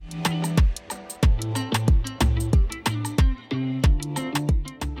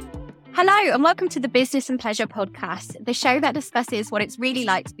Hello and welcome to the Business and Pleasure podcast, the show that discusses what it's really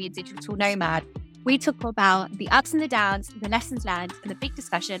like to be a digital nomad. We talk about the ups and the downs, the lessons learned, and the big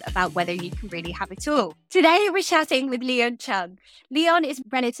discussion about whether you can really have it all. Today, we're chatting with Leon Cheung. Leon is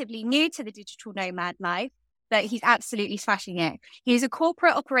relatively new to the digital nomad life, but he's absolutely smashing it. He's a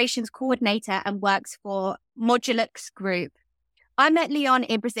corporate operations coordinator and works for Modulux Group. I met Leon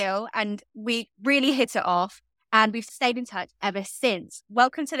in Brazil and we really hit it off. And we've stayed in touch ever since.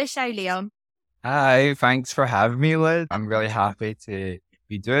 Welcome to the show, Leon. Hi, thanks for having me, Liz. I'm really happy to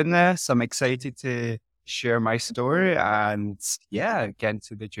be doing this. I'm excited to share my story and get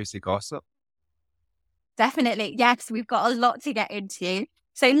into the juicy gossip. Definitely. Yes, we've got a lot to get into.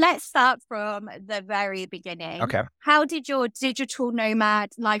 So let's start from the very beginning. Okay. How did your digital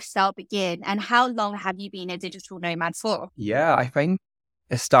nomad lifestyle begin and how long have you been a digital nomad for? Yeah, I think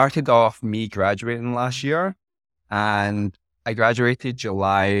it started off me graduating last year. And I graduated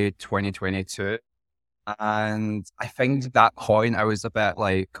July 2022. And I think at that point, I was a bit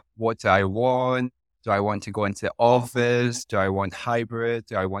like, what do I want? Do I want to go into the office? Do I want hybrid?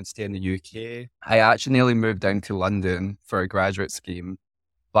 Do I want to stay in the UK? I actually nearly moved down to London for a graduate scheme,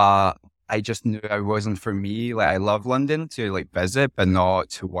 but I just knew it wasn't for me. Like, I love London to visit, but not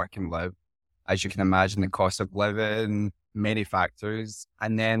to work and live. As you can imagine, the cost of living, many factors.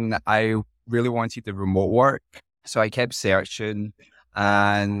 And then I really wanted the remote work. So I kept searching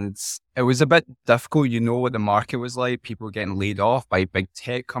and it was a bit difficult. You know what the market was like. People were getting laid off by big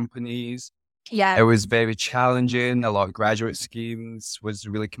tech companies. Yeah. It was very challenging. A lot of graduate schemes was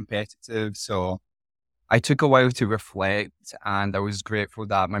really competitive. So I took a while to reflect and I was grateful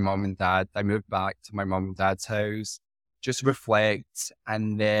that I moved back to my mom and dad's house, just reflect.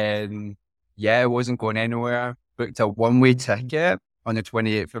 And then, it wasn't going anywhere. Booked a one-way ticket on the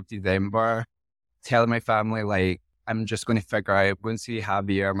 28th of December. Telling my family, I'm just going to figure out, I'm going to see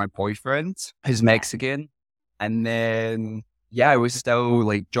Javier, my boyfriend, who's Mexican. And then, I was still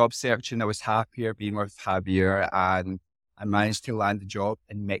job searching. I was happier being with Javier and I managed to land a job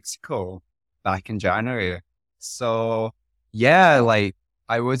in Mexico back in January. So, I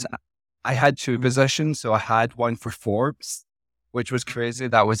had two positions. So I had one for Forbes, which was crazy.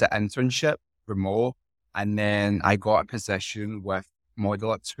 That was an internship, remote. And then I got a position with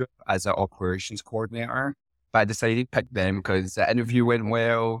Modulux Group as an operations coordinator. But I decided to pick them because the interview went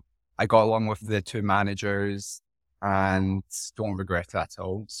well. I got along with the two managers and don't regret it at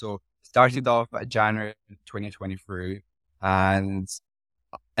all. So started off at January 2023. And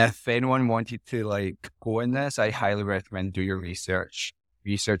if anyone wanted to go in this, I highly recommend do your research.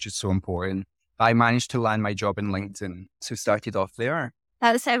 Research is so important. I managed to land my job in LinkedIn. So started off there.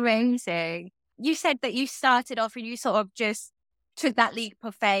 That's amazing. You said that you started off and you sort of just took that leap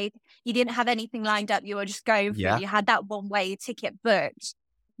of faith. You didn't have anything lined up. You were just going for it. You had that one-way ticket booked.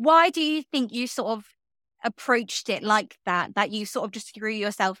 Why do you think you sort of approached it like that you sort of just threw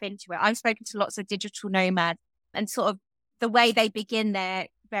yourself into it? I've spoken to lots of digital nomads and sort of the way they begin, they're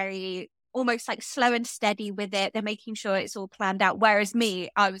very almost slow and steady with it. They're making sure it's all planned out. Whereas me,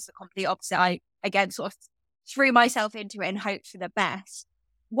 I was the complete opposite. I, again, sort of threw myself into it and hoped for the best.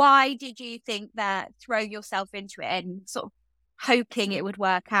 Why did you think that throwing yourself into it and sort of hoping it would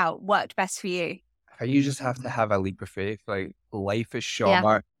work out worked best for you? You just have to have a leap of faith. Life is short.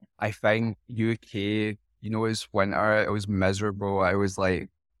 Yeah. I think UK, it was winter. It was miserable. I was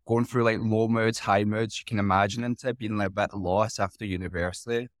going through low moods, high moods. You can imagine into being a bit lost after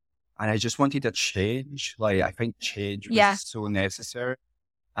university. And I just wanted to change. I think change was so necessary.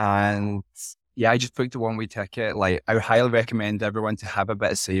 And I just booked a one-way ticket. I would highly recommend everyone to have a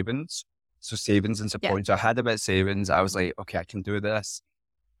bit of savings. So savings and support. So I had a bit of savings. I was like, okay, I can do this.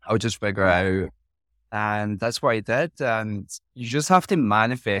 I'll just figure it out. And that's what I did. And you just have to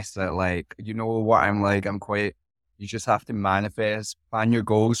manifest it. You know what I'm like. You just have to manifest, plan your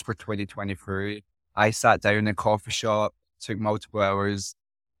goals for 2023. I sat down in a coffee shop, took multiple hours,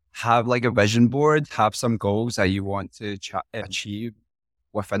 have a vision board, have some goals that you want to achieve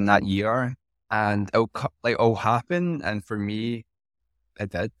within that year. And it'll happen. And for me, it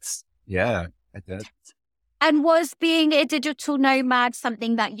did. Yeah, I did. And was being a digital nomad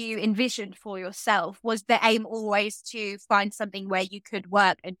something that you envisioned for yourself? Was the aim always to find something where you could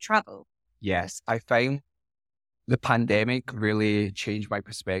work and travel? Yes, I find the pandemic really changed my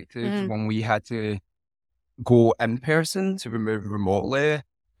perspective. When we had to go in person to remove remotely,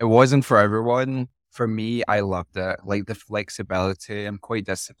 it wasn't for everyone. For me, I loved it. The flexibility, I'm quite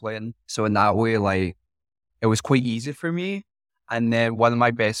disciplined. So in that way, it was quite easy for me. And then one of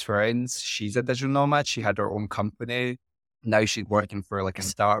my best friends, she's a digital nomad. She had her own company. Now she's working for a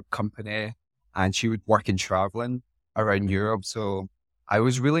startup company and she would work in traveling around Europe. So I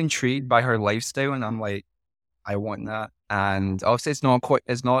was really intrigued by her lifestyle, and I'm like, I want that. And obviously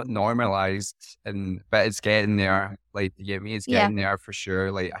it's not normalized, but it's getting there. Like, to get me, it's Yeah. getting there for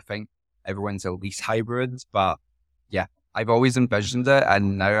sure. Like, I think everyone's at least hybrids, but yeah, I've always envisioned it,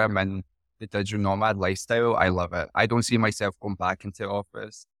 and now I'm in the digital nomad lifestyle. I love it. I don't see myself going back into the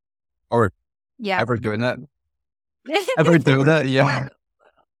office or Yeah. ever doing it. Ever doing it? Yeah. Well,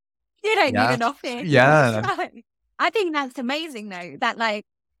 you don't need Yeah. an office. It's Yeah. fine. I think that's amazing though, that like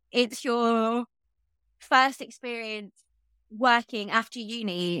it's your first experience working after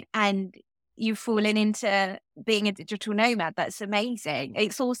uni and you've fallen into being a digital nomad. That's amazing.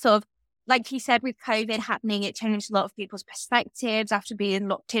 It's also, like you said, with COVID happening, it changed a lot of people's perspectives after being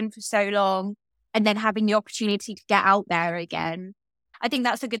locked in for so long and then having the opportunity to get out there again. I think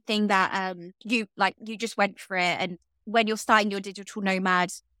that's a good thing that you just went for it. And when you're starting your digital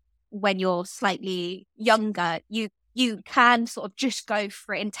nomad, when you're slightly younger, you can sort of just go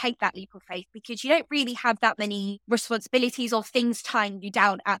for it and take that leap of faith because you don't really have that many responsibilities or things tying you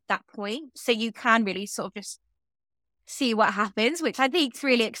down at that point. So you can really sort of just see what happens, which I think is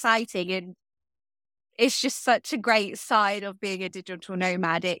really exciting. And it's just such a great side of being a digital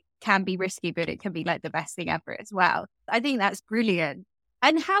nomad. It can be risky, but it can be like the best thing ever as well. I think that's brilliant.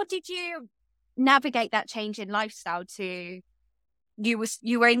 And how did you navigate that change in lifestyle to you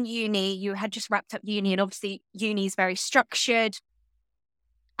were in uni, you had just wrapped up uni, and obviously uni is very structured.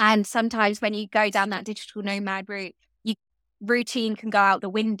 And sometimes when you go down that digital nomad route, you routine can go out the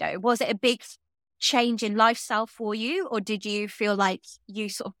window. Was it a big change in lifestyle for you, or did you feel like you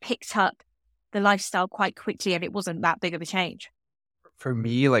sort of picked up the lifestyle quite quickly and it wasn't that big of a change? For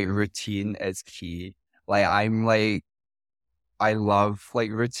me, like, routine is key. Like, I'm like, I love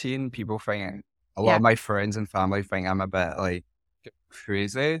like routine. People think a lot Yeah. of my friends and family think I'm a bit like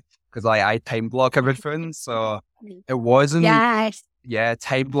crazy because like I time block everything. So it wasn't, Yes. yeah,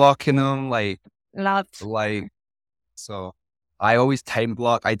 time blocking them Loved. like so. I always time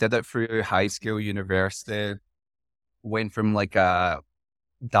block. I did it through high school, university. Went from like a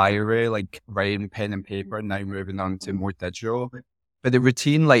diary, like writing pen and paper, now moving on to more digital. But the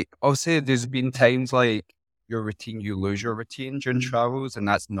routine, like obviously, there's been times like your routine, you lose your routine during travels, and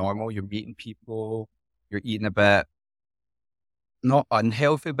that's normal. You're meeting people, you're eating a bit not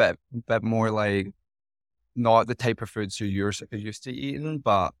unhealthy, but a bit more like not the type of foods you're used to eating.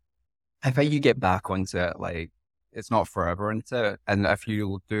 But I think you get back onto it. Like, it's not forever into it. And if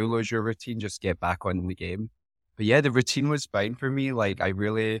you do lose your routine, just get back on the game. But yeah, the routine was fine for me. Like, I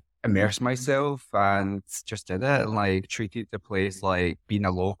really immersed myself and just did it and like treated the place like being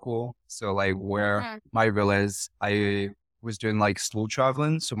a local. So like where my rule is, I was doing like slow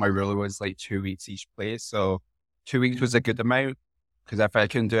traveling. So my rule was like 2 weeks each place. So 2 weeks was a good amount because if I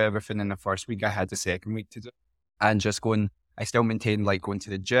couldn't do everything in the first week, I had the second week to do. And just going, I still maintained like going to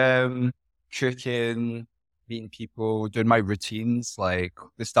the gym, cooking, meeting people, doing my routines, like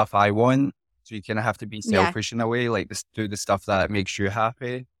the stuff I want. So you kind of have to be Yeah. selfish in a way, like this, do the stuff that makes you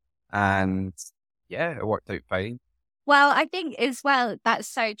happy. And yeah, it worked out fine. Well, I think as well, that's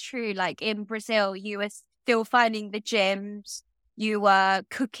so true. Like in Brazil, you were still finding the gyms, you were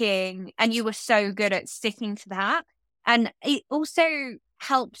cooking, and you were so good at sticking to that. And it also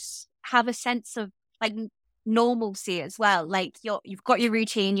helps have a sense of like normalcy as well. Like you've got your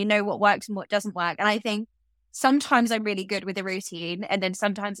routine, you know what works and what doesn't work. And I think sometimes I'm really good with a routine, and then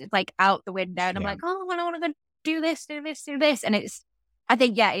sometimes it's like out the window, and I'm Yeah. like, oh, I don't want to do this, do this, do this. And I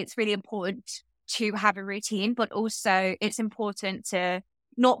think, yeah, it's really important to have a routine, but also it's important to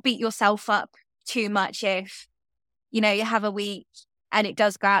not beat yourself up too much if, you have a week and it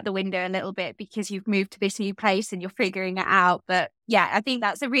does go out the window a little bit because you've moved to this new place and you're figuring it out. But yeah, I think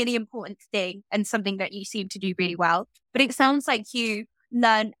that's a really important thing and something that you seem to do really well. But it sounds like you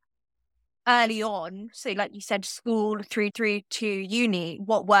learn early on. So like you said, school through to uni,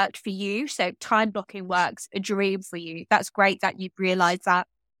 what worked for you. So time blocking works a dream for you. That's great that you've realized that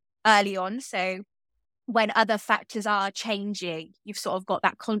early on. So when other factors are changing, you've sort of got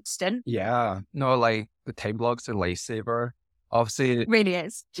that constant. Yeah. No, like the time block's a lifesaver. Obviously, Really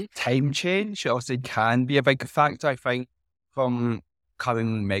is. time change obviously can be a big factor. I think from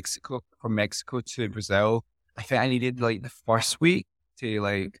coming from Mexico to Brazil, I think I needed like the first week to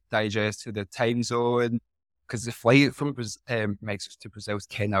like digest to the time zone because the flight from Mexico to Brazil is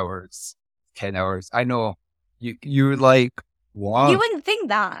 10 hours. 10 hours. I know you're like, You what? wouldn't think You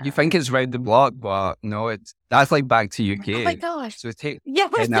that. think it's round the block, but no, that's like back to Oh my UK. gosh. So it takes Yeah.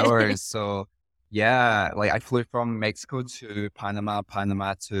 10 hours. So yeah, like I flew from Mexico to Panama,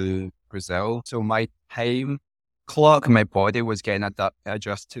 Panama to Brazil. So my time clock, my body was getting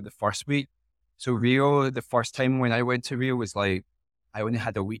adjusted to the first week. So Rio, the first time when I went to Rio was like I only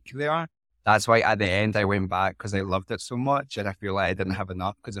had a week there. That's why at the end I went back because I loved it so much. And I feel like I didn't have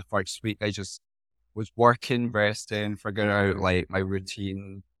enough because the first week I just was working, resting, figuring out like my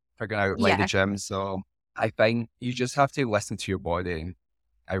routine, figuring out like the Yeah. gym. So I think you just have to listen to your body.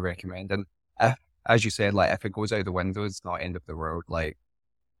 I recommend. And if, as you said, like if it goes out the window, it's not end of the world. Like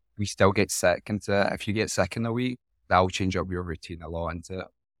we still get sick. And if you get sick in a week, that'll change up your routine a lot.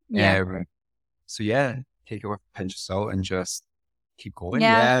 Yeah. So yeah, take it with a pinch of salt and just keep going.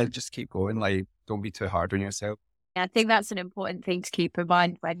 Yeah. Yeah, just keep going. Like don't be too hard on yourself. I think that's an important thing to keep in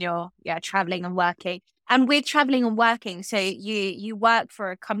mind when you're traveling and working. And with traveling and working, so you work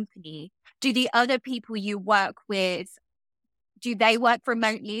for a company. Do the other people you work with, do they work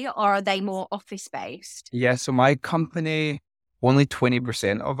remotely or are they more office based? Yeah, so my company, only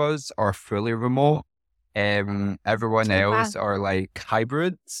 20% of us are fully remote. Everyone Oh, wow. else are like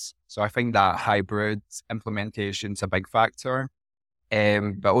hybrids. So I think that hybrid implementation's a big factor.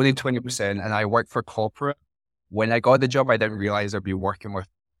 But only 20%. And I work for corporate. When I got the job, I didn't realize I'd be working with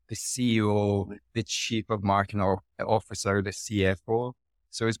the CEO, the chief of marketing officer, the CFO.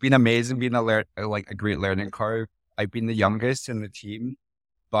 So it's been amazing being a great learning curve. I've been the youngest in the team,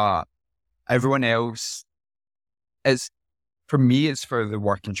 but everyone else is, for me, it's for the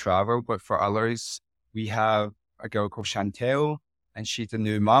work and travel, but for others, we have a girl called Chantel and she's a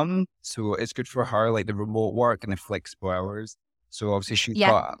new mum. So it's good for her, like the remote work and the flexible hours. So obviously she's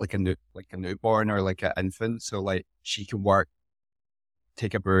got like a newborn or like an infant. So like she can work,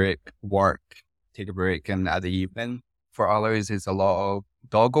 take a break, and at the evening. For others, it's a lot of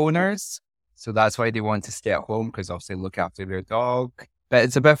dog owners. So that's why they want to stay at home because obviously look after their dog. But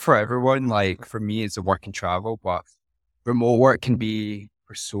it's a bit for everyone. Like for me, it's a work and travel, but remote work can be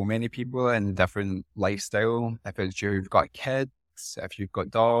for so many people in different lifestyle. If it's you've got kids, if you've got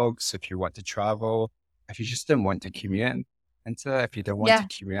dogs, if you want to travel, if you just didn't want to commute if you don't want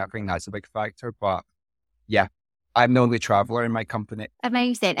to commute, I think that's a big factor. But yeah, I'm the only traveler in my company.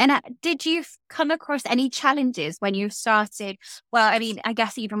 Amazing. And did you come across any challenges when you started? Well, I mean, I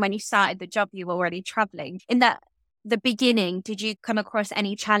guess even when you started the job, you were already traveling. In the beginning, did you come across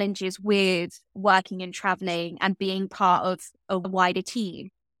any challenges with working and traveling and being part of a wider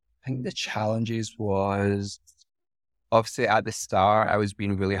team? I think the challenges was obviously at the start, I was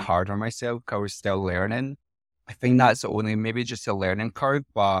being really hard on myself because I was still learning. I think that's only maybe just a learning curve,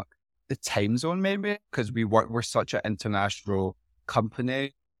 but the time zone maybe, because we're such an international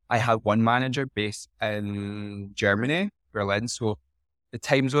company. I had one manager based in Germany, Berlin. So the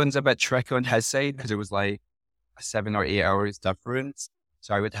time zone's a bit tricky on his side because it was like a 7 or 8 hours difference.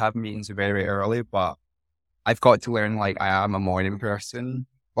 So I would have meetings very early, but I've got to learn like I am a morning person.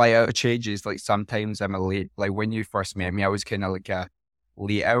 Like it changes. Like sometimes I'm a late, like when you first met me, I was kind of like a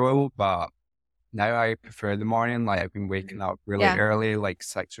late owl, but now I prefer the morning. Like I've been waking up really early, like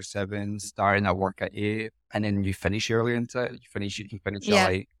 6 or 7, starting at work at 8, and then you finish early into it. You can finish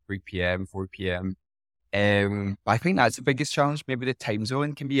at like 3 p.m., 4 p.m. But I think that's the biggest challenge. Maybe the time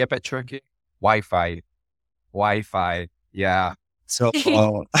zone can be a bit tricky. Wi-Fi. Yeah. So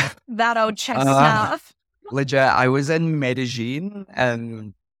that old chestnut. Legit, I was in Medellin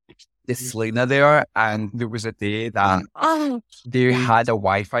and the Selena there, and there was a day that they had a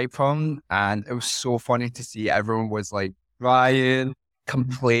Wi-Fi problem, and it was so funny to see everyone was like crying,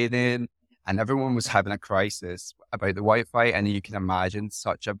 complaining, and everyone was having a crisis about the Wi-Fi. And you can imagine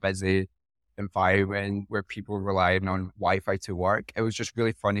such a busy environment where people were relying on Wi-Fi to work. It was just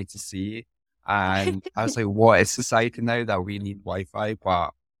really funny to see. And I was like, what is society now that we need Wi-Fi?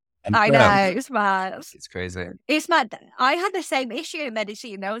 But I know, it's mad. It's crazy. It's mad. I had the same issue in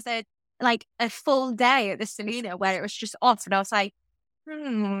Medellin. There was a full day at the Selena where it was just off, and I was like,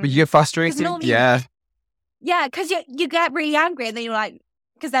 But you get frustrated, yeah. Yeah, because you get really angry, and then you're like,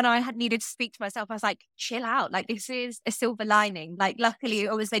 because then I had needed to speak to myself. I was like, chill out. Like, this is a silver lining. Like, luckily,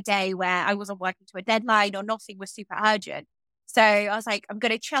 it was a day where I wasn't working to a deadline or nothing was super urgent. So I was like, I'm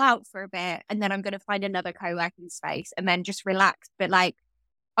going to chill out for a bit, and then I'm going to find another co-working space and then just relax. But like,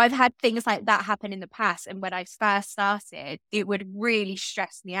 I've had things like that happen in the past. And when I first started, it would really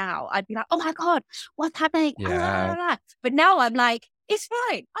stress me out. I'd be like, oh my God, what's happening? Yeah. But now I'm like, it's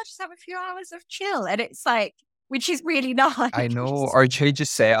fine. I'll just have a few hours of chill. And it's like, which is really nice. I know. Or you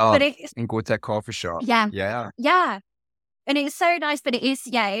just set up and go to a coffee shop. Yeah. Yeah. Yeah. And it's so nice, but it is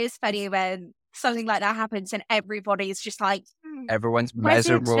funny when something like that happens and everybody's just like, everyone's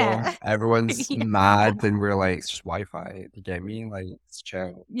miserable, everyone's mad, and we're like, it's just Wi-Fi. You get me? Like, it's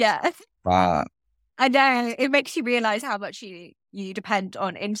chill. Yeah. But I know, it makes you realize how much you depend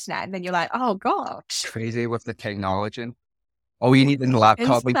on internet, and then you're like, oh gosh. It's crazy with the technology. All you need is a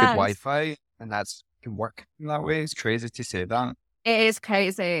laptop with good Wi-Fi, and that's can work in that way. It's crazy to say that. It is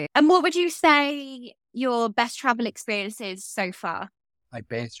crazy. And what would you say your best travel experience is so far? My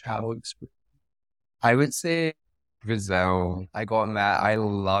best travel experience, I would say Brazil. I got mad. I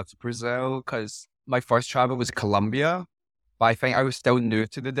loved Brazil because my first travel was Colombia, but I think I was still new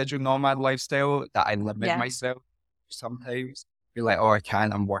to the digital nomad lifestyle that I limit Yeah. myself sometimes. Be like, oh, I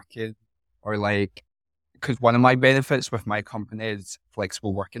can't, I'm working. Or like, because one of my benefits with my company is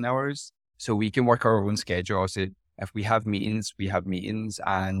flexible working hours. So we can work our own schedule. So if we have meetings, we have meetings.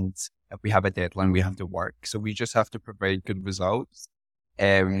 And if we have a deadline, we have to work. So we just have to provide good results.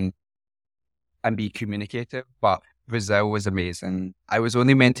 Um, and be communicative. But Brazil was amazing. I was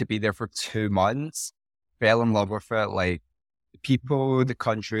only meant to be there for 2 months. Fell in love with it. Like the people, the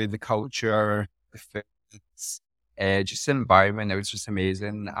country, the culture, the foods, just the environment. It was just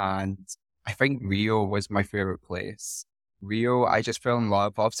amazing. And I think Rio was my favorite place. Rio, I just fell in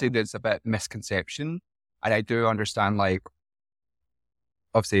love. Obviously, there's a bit misconception, and I do understand. Like,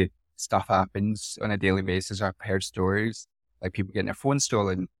 obviously, stuff happens on a daily basis. I've heard stories like people getting their phone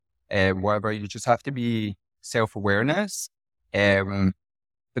stolen, whatever. You just have to be self-awareness. Um,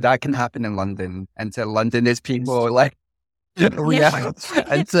 but that can happen in London. And to London, there's people like, Yeah. yeah,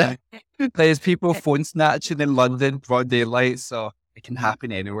 and there's people phone snatching in London, broad daylight. So it can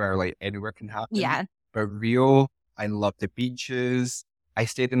happen anywhere. Like anywhere can happen. Yeah. But Rio, I love the beaches. I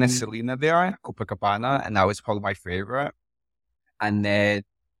stayed in a Selena there, Copacabana, and that was probably my favorite. And then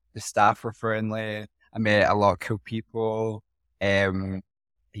the staff were friendly. I met a lot of cool people. Um,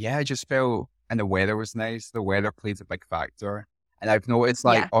 yeah, I just felt, and the weather was nice. The weather plays a big factor. And I've noticed,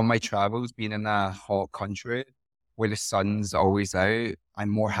 like, Yeah. on my travels, being in a hot country where the sun's always out, I'm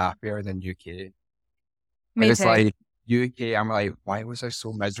more happier than UK. But Me it's too. like, UK, I'm like, why was I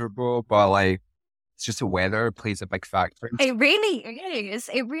so miserable? But like, it's just the weather plays a big factor. It really is.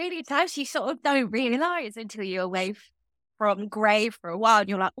 It really does. You sort of don't realize until you're away from grey for a while. And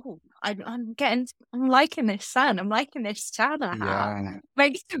you're like, oh, I'm liking this sun. I'm liking this tan I have. Yeah.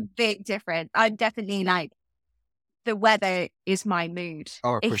 Makes a big difference. I definitely like the weather is my mood.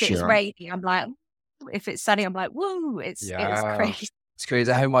 Oh, for If it's sure. rainy, I'm like, if it's sunny, I'm like, woo, it's Yeah. crazy. It's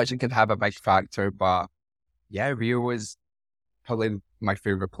crazy how much it can have a big factor, but yeah, Rio was probably my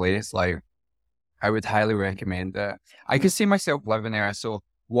favorite place. Like, I would highly recommend it. I could see myself living there. So,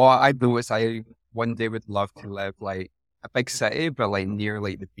 what I do is I one day would love to live like a big city, but like near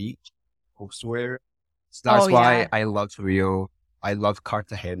like the beach, coastal area. So Oh that's why yeah, I loved Rio. I loved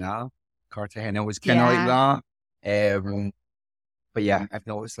Cartagena. Cartagena was kind of like yeah. that. But yeah, I've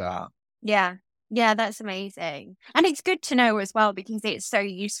noticed that. Yeah. Yeah, that's amazing. And it's good to know as well because it's so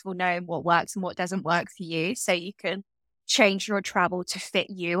useful knowing what works and what doesn't work for you. So you can change your travel to fit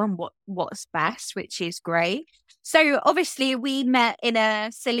you and what's best, which is great. So obviously we met in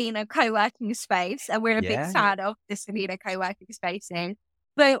a Selena co-working space and we're a big Yeah. fan of the Selena co-working spaces.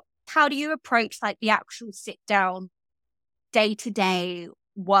 But how do you approach like the actual sit down day to day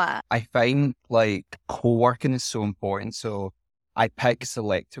work? I find like co-working is so important. So I pick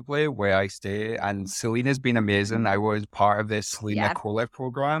selectively where I stay, and Selena's been amazing. I was part of this Selena Yeah. co-live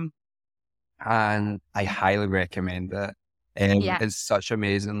program, and I highly recommend it. And Yeah. it's such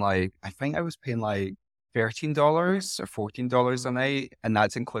amazing. Like I think I was paying like $13 or $14 a night, and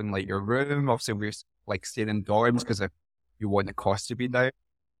that's including like your room. Obviously, we're like staying in dorms because if you want the cost to be down,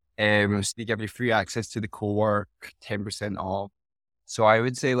 so they give you free access to the co-work, 10% off. So I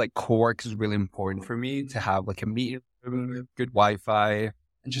would say like co-work is really important for me to have like a meeting room, good Wi-Fi,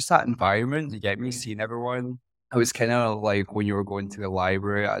 and just that environment to get me seeing everyone. I was kind of like when you were going to the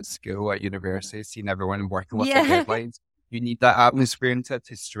library at school, at university, seeing everyone working with their Yeah. deadlines. You need that atmosphere into it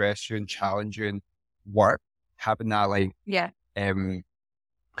to stress you and challenge you and work. Having that like, Yeah.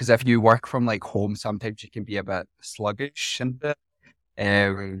 because if you work from like home, sometimes you can be a bit sluggish and bit.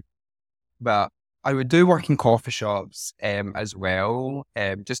 But I would do work in coffee shops as well,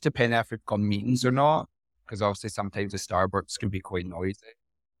 just depending if we've got meetings or not, because obviously sometimes the Starbucks can be quite noisy.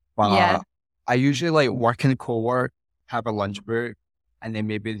 Yeah. But I usually like work in co-work, have a lunch break, and then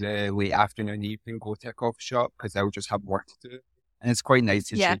maybe the late afternoon, evening, go to a coffee shop because I'll just have work to do. And it's quite nice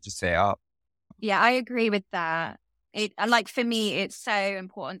to Yeah. change the setup. Yeah, I agree with that. Like for me, it's so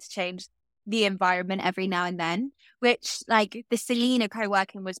important to change the environment every now and then, which like the Selena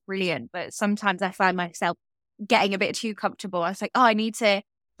co-working was brilliant, but sometimes I find myself getting a bit too comfortable. I was like, oh, I need to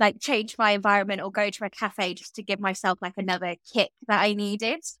like change my environment or go to a cafe just to give myself like another kick that I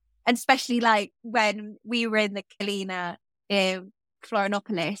needed. And especially like when we were in the Kalina in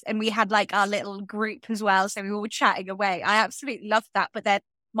Florianopolis and we had like our little group as well. So we were all chatting away. I absolutely loved that. But then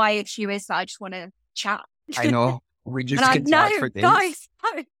my issue is that I just want to chat. I know we And just I can chat no, for days. guys,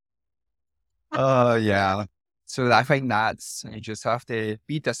 no. Oh yeah. So I think that's, you just have to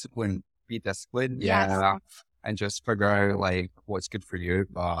be disciplined, Yes. yeah, and just figure out like what's good for you.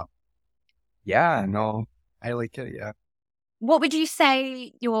 But yeah, no, I like it, yeah. What would you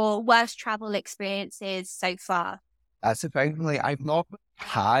say your worst travel experience is so far? That's the thing, like I've not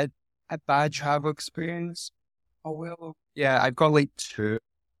had a bad travel experience. Oh, well, yeah, I've got like two.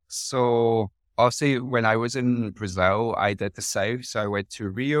 So obviously when I was in Brazil, I did the south. So I went to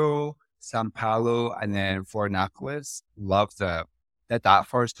Rio, Sao Paulo, and then Florianopolis. Loved it. Did that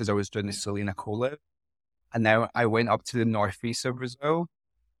first because I was doing the Selena Cola. And then I went up to the northeast of Brazil.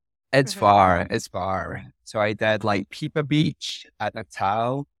 It's Mhm. far, it's far. So I did like Pipa Beach at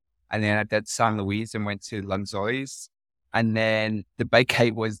Natal, and then I did San Luis and went to Lanzóis. And then the big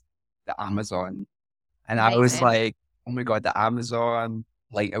hike was the Amazon. And I was Amazing. like, oh my God, the Amazon,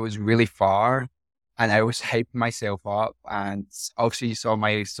 like it was really far. And I was hyping myself up. And obviously you saw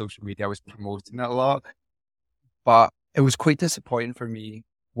my social media, I was promoting it a lot. But it was quite disappointing for me,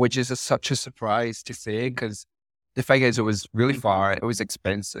 which is such a surprise to say, because the thing is, it was really far. It was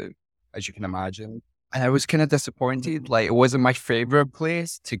expensive, as you can imagine. And I was kind of disappointed. Like, it wasn't my favorite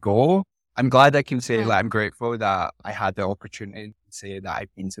place to go. I'm glad I can say Mm. that I'm grateful that I had the opportunity to say that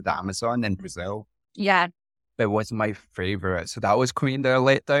I've been to the Amazon in Brazil, Yeah. but it wasn't my favorite. So that was kind of a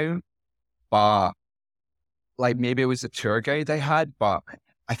letdown. But like, maybe it was the tour guide I had, but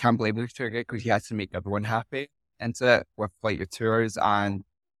I can't blame the tour guide because he had to make everyone happy into it with like your tours. And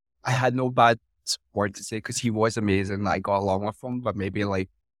I had no bad word to say because he was amazing. I got along with him, but maybe like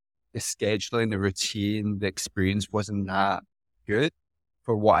the scheduling, the routine, the experience wasn't that good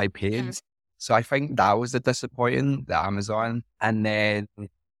for what I paid. Mm. So I think that was the disappointing, the Amazon. And then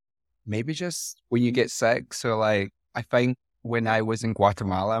maybe just when you get sick. So like, I think when I was in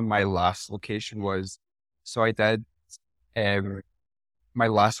Guatemala, my last location was, so I did, um, my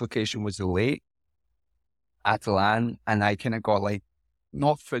last location was the lake, Atalan, and I kind of got like,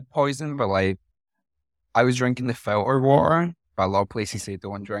 not food poison, but like, I was drinking the filter water, but a lot of places say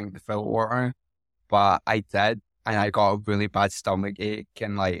don't drink the filter water, but I did, and I got a really bad stomach ache,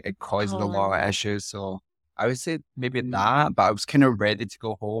 and like, it caused a lot Oh. of issues. So I would say maybe that, but I was kind of ready to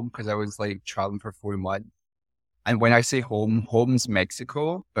go home because I was like traveling for 4 months. And when I say home, home's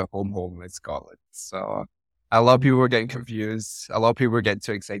Mexico, but home is Scotland. So a lot of people were getting confused. A lot of people were getting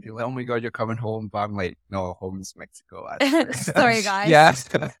too excited. Like, oh my God, you're coming home. But I'm like, no, home's Mexico, actually. Sorry, guys. Yeah.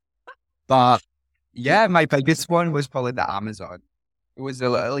 But yeah, my biggest one was probably the Amazon. It was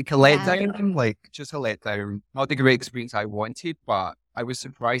like a Yeah. letdown, like just a letdown. Not the great experience I wanted, but I was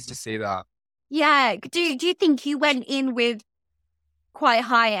surprised to say that. Yeah. Do you think you went in with quite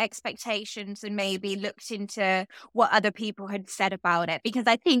high expectations and maybe looked into what other people had said about it? Because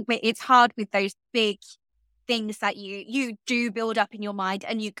I think it's hard with those big things that you do build up in your mind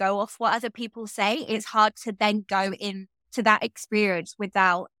and you go off what other people say. It's hard to then go into that experience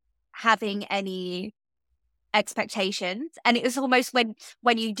without having any expectations. And it was almost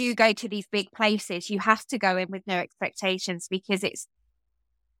when you do go to these big places, you have to go in with no expectations because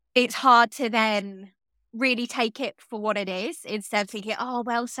it's hard to then really take it for what it is instead of thinking, oh,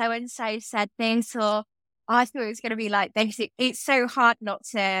 well, so and so said this, or I thought it was going to be like this. It's so hard not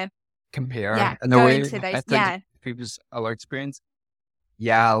to, Compare yeah, in a go way, into I those. think Yeah. people's other experience.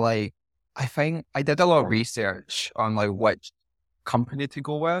 Yeah, like I think I did a lot of research on like which company to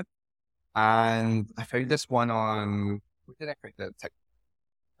go with, and I found this one on, what did I find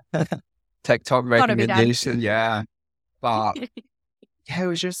it? TikTok Gotta be done. recommendation. Yeah, but yeah, it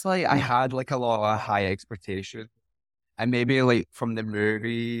was just like I had like a lot of high expectations, and maybe like from the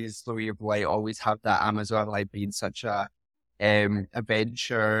movies, where you like always have that Amazon like being such a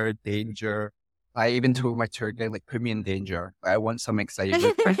adventure, danger. I even told my tour guide like put me in danger. I want some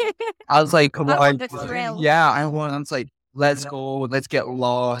excitement. I was like, come I want on. the thrill. Yeah, I was like, let's go, let's get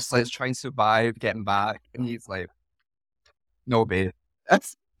lost, let's try and survive getting back. And he's like, no, babe.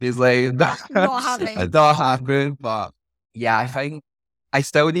 He's like, Not having. not happening. But yeah, I think I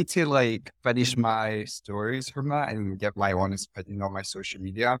still need to like finish my stories from that and get my honest opinion on my social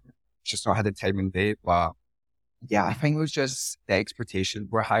media. Just not had the time and date. But yeah, I think it was just the expectations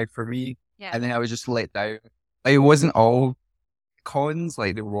were high for me. Yeah. And then I was just let down. Like, it wasn't all cons,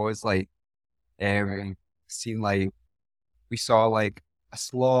 like there was like seen like we saw like a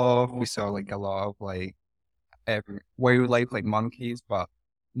sloth, we saw like a lot of like wildlife like monkeys, but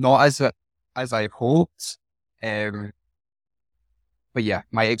not as I hoped. Um, but yeah,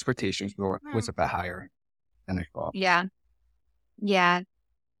 my expectations was a bit higher than I thought. Yeah. Yeah.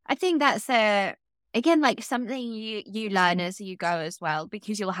 I think that's again like something you learn as you go as well,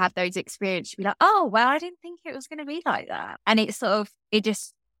 because you'll have those experiences. You'll be like, oh well, I didn't think it was going to be like that, and it's sort of it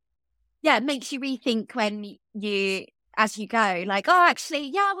just yeah, it makes you rethink when you, as you go, like, oh, actually,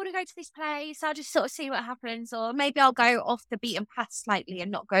 yeah, I want to go to this place. I'll just sort of see what happens. Or maybe I'll go off the beaten path slightly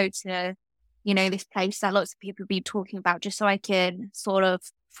and not go to, this place that lots of people be talking about, just so I can sort of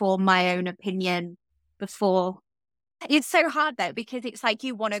form my own opinion before. It's so hard though, because it's like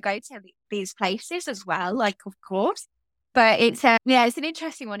you want to go to these places as well, like, of course. But it's, yeah, it's an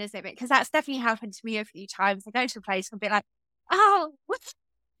interesting one, isn't it? Because that's definitely happened to me a few times. I go to a place and be like, oh,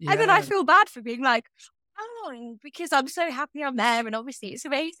 and then I Yeah. feel bad for being like, oh, because I'm so happy I'm there. And obviously it's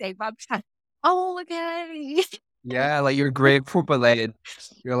amazing. But I'm just like, oh, okay. Yeah, like you're grateful, but like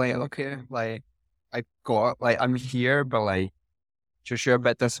you're like, okay, like I'm here, but like just you're a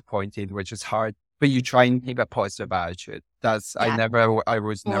bit disappointed, which is hard. But you try and keep a positive attitude. Yeah, I was never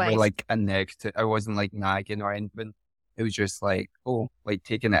always. like a negative. I wasn't like nagging or anything. It was just like, oh, like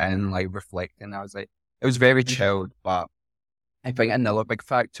taking it in, like reflecting. I was like, it was very chilled. But I think another big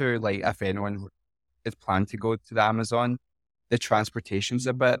factor, like if anyone is planning to go to the Amazon, the transportation's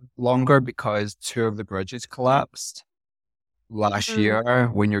a bit longer because two of the bridges collapsed last Mm. year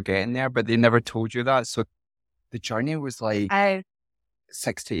when you're getting there, but they never told you that. So the journey was like Oh,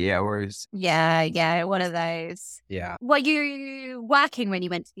 6 to 8 hours. yeah, yeah, one of those. Yeah. Were you working when you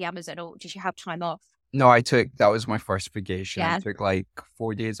went to the Amazon, or did you have time off? No, that was my first vacation. I Yeah. took like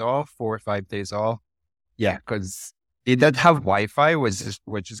 4 days off, 4 or 5 days off. Yeah, because they did have Wi-Fi, which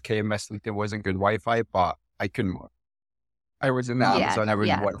is kind of misleading. It wasn't good Wi-Fi, but I couldn't work. I was in the Yeah, Amazon. I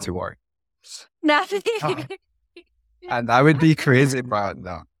wouldn't yeah. want to work. No. Ah, and that would be crazy, but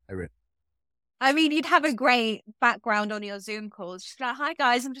no, I would. I mean, you'd have a great background on your Zoom calls. Just like, hi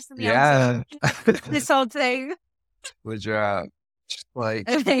guys, I'm just in the Amazon. Yeah. This whole thing. Legit. Just like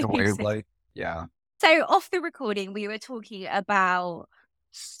the way of Amazing. life. Yeah. So off the recording, we were talking about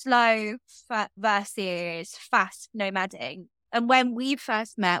slow versus fast nomading. And when we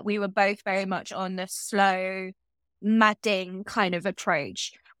first met, we were both very much on the slow madding kind of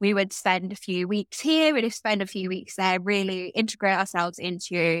approach. We would spend a few weeks here, we'd spend a few weeks there, really integrate ourselves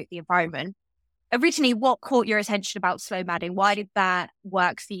into the environment. Originally, what caught your attention about slow madding? Why did that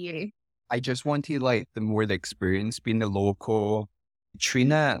work for you? I just wanted like the experience being the local,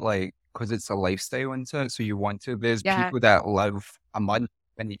 treating it like, because it's a lifestyle into it. So there's Yeah. people that live a month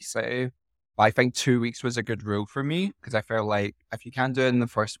in each city. But I think 2 weeks was a good rule for me because I felt like if you can't do it in the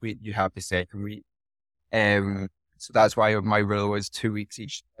first week, you have the second week. So that's why my rule was 2 weeks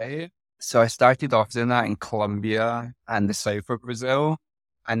each day. So I started off doing that in Colombia and the south of Brazil.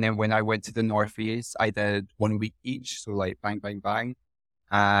 And then when I went to the Northeast, I did 1 week each. So like bang, bang, bang.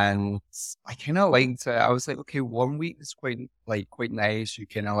 And I kind of liked it. I was like, okay, 1 week is quite nice. You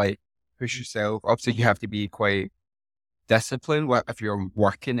kind of like push yourself. Obviously, you have to be quite disciplined if you're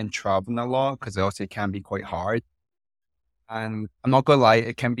working and traveling a lot, because also it can be quite hard. And I'm not gonna lie,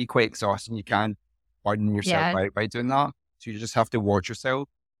 it can be quite exhausting. You can't burden yourself Yeah. out by doing that. So you just have to watch yourself.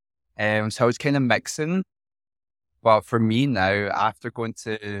 So I was kind of mixing. But for me now, after going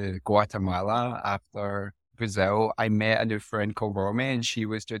to Guatemala, after Brazil, I met a new friend called Romy, and she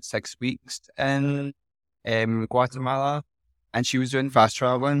was doing 6 weeks in Guatemala, and she was doing fast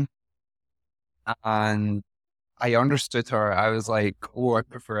traveling. And I understood her. I was like, oh, I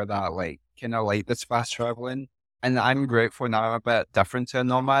prefer that. Like, kind of like this fast traveling. And I'm grateful now. I'm a bit different to a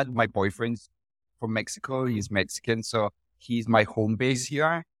nomad. My boyfriend's from Mexico. He's Mexican, so he's my home base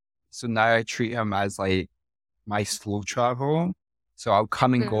here. So now I treat him as like my slow travel. So I'll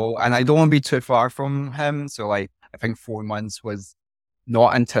come and Mm. go, and I don't want to be too far from him. So like, I think 4 months was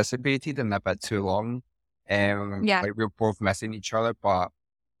not anticipated and a bit too long. Yeah. Like we're both missing each other, but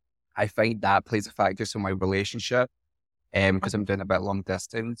I think that plays a factor in my relationship. Because I'm doing a bit long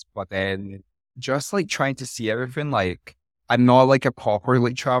distance, but then just like trying to see everything. Like I'm not like a proper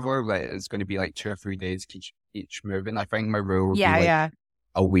like traveler. Like it's going to be like 2 or 3 days each moving. I think my rule would be Yeah. like Yeah.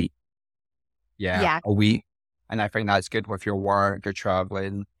 a week. Yeah, Yeah. a week. And I think that's good with your work, your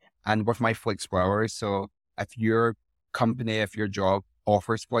traveling, and with my flexible hours. So if if your job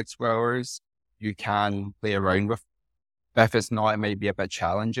offers flexible hours, you can play around with. But if it's not, it might be a bit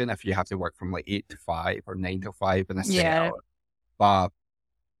challenging if you have to work from like 8 to 5 or 9 to 5 in a set Yeah. hour. But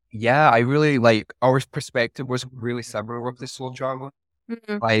yeah, I really like our perspective was really similar with the slow travel.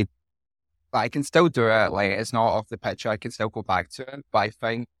 Mm. Like I can still do it. Like it's not off the picture. I can still go back to it. But I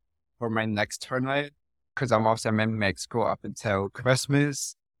think for my next turnout, because I'm in Mexico up until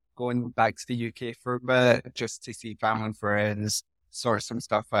Christmas, going back to the UK for a bit just to see family and friends, sort some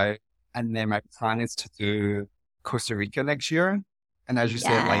stuff out. And then my plan is to do Costa Rica next year. And as you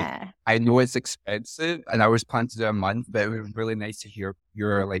said, like Yeah. I know it's expensive and I was planning to do a month, but it would be really nice to hear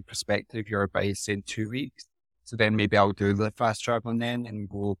your like perspective, your advice in 2 weeks. So then maybe I'll do the fast traveling then and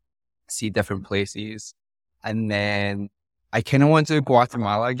go see different places. And then I kind of want to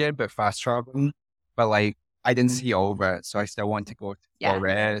Guatemala again, but fast traveling. But like, I didn't see all of it. So I still want to go to Yeah.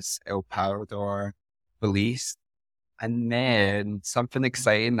 Flores, El Parador, Belize. And then something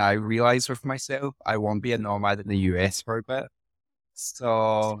exciting I realized with myself, I won't be a nomad in the US for a bit.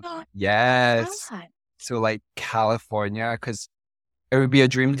 So, yes. God. So like California, because it would be a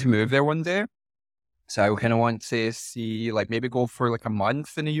dream to move there one day. So I kind of want to see, like, maybe go for like a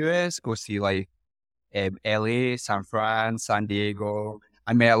month in the US, go see like LA, San Fran, San Diego.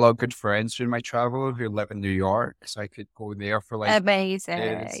 I met a lot of good friends during my travel who live in New York, so I could go there for like days.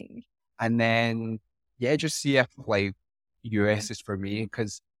 Amazing. And then, yeah, just see if like US is for me,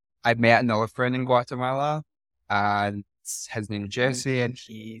 because I met another friend in Guatemala, and his name's Jesse, and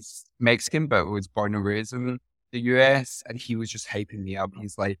he's Mexican but was born and raised in the US, and he was just hyping me up.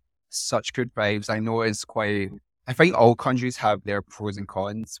 He's like, such good vibes. I know it's quite. I think all countries have their pros and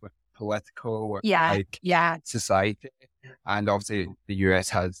cons with political or like society, and obviously the US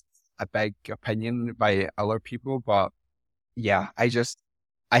has a big opinion by other people. But yeah,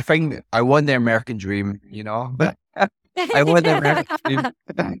 I think I want the American dream, you know. But I want the American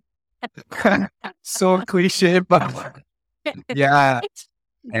dream. So cliche, but yeah.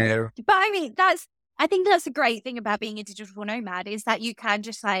 But I mean, I think that's a great thing about being a digital nomad, is that you can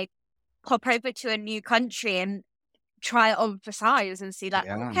just like pop over to a new country and try it on for size and see like,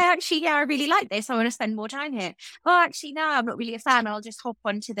 okay, actually, yeah, I really like this. I want to spend more time here. Oh, actually, no, I'm not really a fan. I'll just hop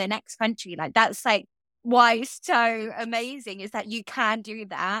on to the next country. Like, that's like why it's so amazing, is that you can do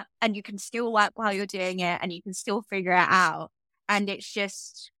that and you can still work while you're doing it and you can still figure it out. And it's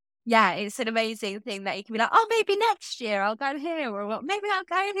just, yeah, it's an amazing thing that you can be like, oh, maybe next year I'll go here, or well, maybe I'll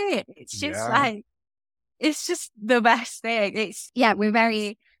go here. It's just like, it's just the best thing. We're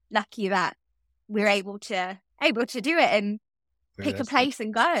very lucky that we're able to do it and pick a place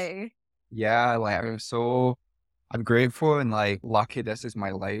and go. Yeah, like I'm grateful and like lucky this is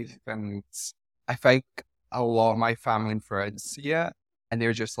my life. And I think a lot of my family and friends see it, and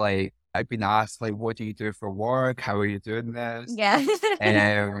they're just like, I've been asked like, what do you do for work? How are you doing this? Yeah.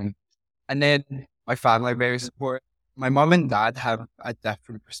 And then my family are very supportive. My mom and dad have a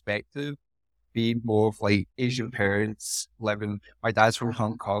different perspective, being both like Asian parents living. My dad's from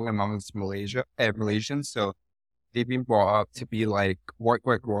Hong Kong and mom's Malaysian. So they've been brought up to be like work,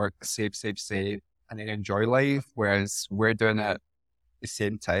 save, and then enjoy life. Whereas we're doing it at the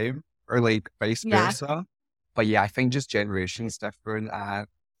same time, or like vice versa. But yeah, I think just generations different, and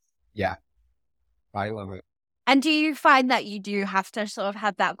yeah, I love it. And do you find that you do have to sort of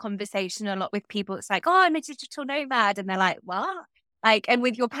have that conversation a lot with people? It's like, oh, I'm a digital nomad. And they're like, what? Like, and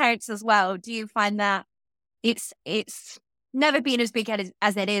with your parents as well, do you find that it's never been as big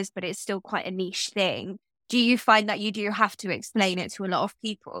as it is, but it's still quite a niche thing? Do you find that you do have to explain it to a lot of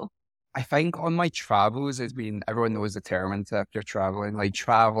people? I think on my travels, it's been, everyone knows the term if you're traveling, like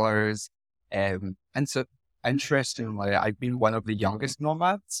travelers. And so interestingly, I've been one of the youngest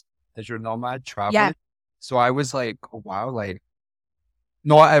nomads, digital nomad traveling. Yeah. So I was like, oh, wow, like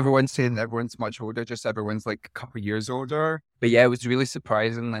not everyone's saying everyone's much older, just everyone's like a couple of years older. But yeah, it was really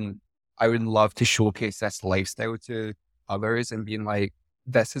surprising. And I would love to showcase this lifestyle to others and being like,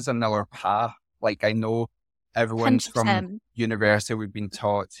 this is another path. Like, I know everyone 100%. from university, we've been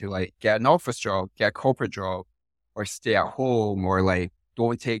taught to like get an office job, get a corporate job, or stay at home, or like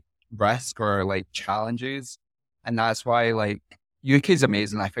don't take risk or like challenges. And that's why like UK is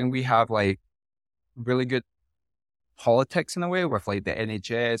amazing. I think we have like really good politics in a way with like the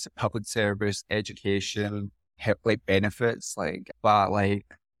NHS, public service, education, like benefits, like, but like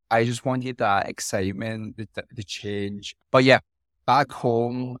I just wanted that excitement, the change. But yeah, back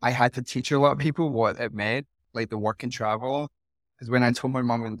home, I had to teach a lot of people what it meant, like the work and travel. Because when I told my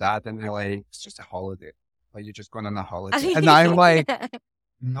mom and dad, and they're like, it's just a holiday. Like, you're just going on a holiday. And I'm like,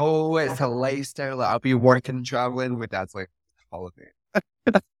 no, it's a lifestyle. Like, I'll be working and traveling. My dad's like, holiday.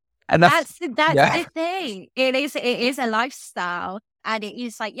 And that's the thing. It is a lifestyle, and it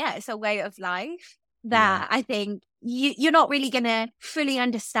is like, it's a way of life that I think you're not really going to fully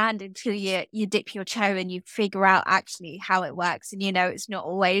understand until you dip your toe and you figure out actually how it works. And, it's not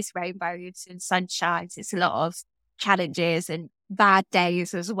always rainbows and sunshines. It's a lot of challenges and bad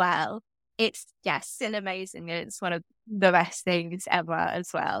days as well. It's, still amazing. And it's one of the best things ever as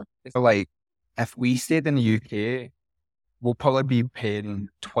well. So like, if we stayed in the UK, we'll probably be paying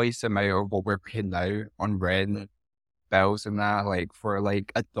twice the amount of what we're paying now on rent, bills and that. Like for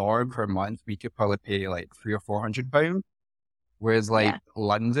like a dorm per month, we could probably pay like £300 or £400. Whereas like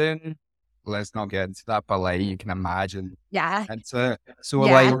London, let's not get into that, but like you can imagine. Yeah. And so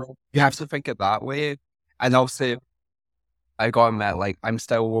like you have to think it that way. And also I gotta admit, like, I'm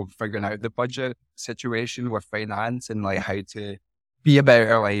still figuring out the budget situation with finance and like how to be a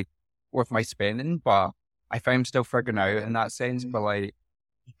better like with my spending, but I think I'm still figuring out in that sense. But like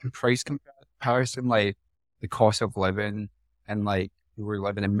price comparison, like the cost of living and like we were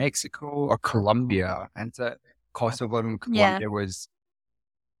living in Mexico or Colombia, and the cost of living in Yeah.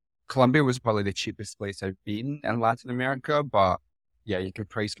 Colombia was probably the cheapest place I've been in Latin America, but yeah, you could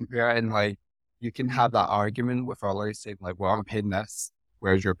price compare it and like you can have that argument with others saying like, well, I'm paying this,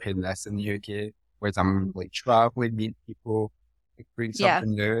 whereas you're paying this in the UK, whereas I'm like traveling, meet people, like, bring Yeah.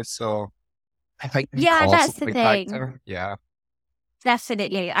 something new. So I think the Yeah, cost is that's a the big thing. factor. Yeah.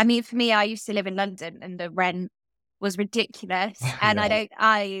 Definitely. I mean, for me, I used to live in London and the rent was ridiculous. And Yeah.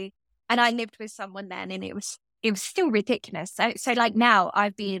 I lived with someone then and it was still ridiculous. So like now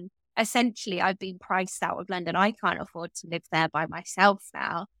I've been priced out of London. I can't afford to live there by myself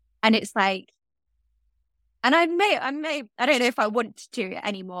now. And it's like, and I don't know if I want to do it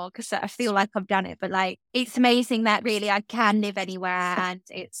anymore because I feel like I've done it, but like, it's amazing that really I can live anywhere and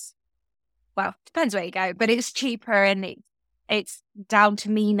it's, well, depends where you go, but it's cheaper and it's down to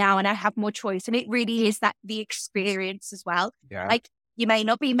me now and I have more choice. And it really is that the experience as well. Yeah. Like you may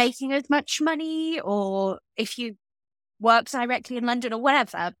not be making as much money or if you work directly in London or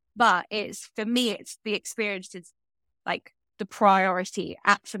whatever, but for me, it's the experience is like the priority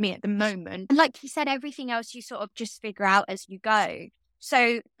for me at the moment. And like you said, everything else you sort of just figure out as you go.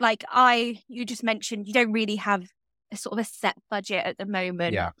 So like you just mentioned, you don't really have a sort of a set budget at the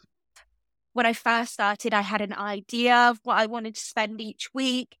moment. Yeah. When I first started, I had an idea of what I wanted to spend each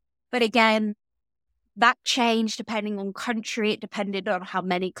week. But again, that changed depending on country. It depended on how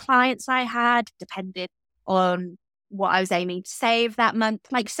many clients I had, depended on what I was aiming to save that month.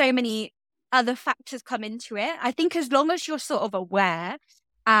 Like so many other factors come into it. I think as long as you're sort of aware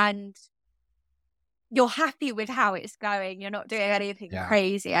and you're happy with how it's going, you're not doing anything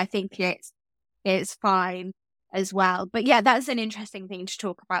crazy, I think it's fine as well. But yeah, that's an interesting thing to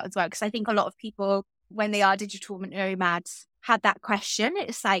talk about as well, because I think a lot of people, when they are digital nomads, had that question.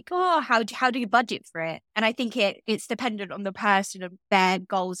 It's like, oh, how do you budget for it? And I think it's dependent on the person and their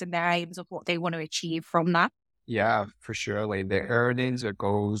goals and their aims of what they want to achieve from that. Yeah, for sure. Like their earnings, their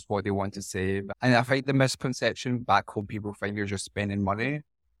goals, what they want to save. And I think the misconception back home, people think you're just spending money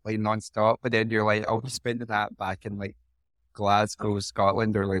like nonstop, but then you're like, I'll be spending that back in like Glasgow,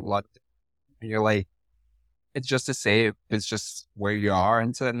 Scotland, or like London. And you're like, it's just to save. It's just where you are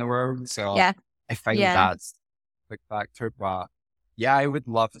in the world. So Yeah. I think that's a big factor. But yeah, I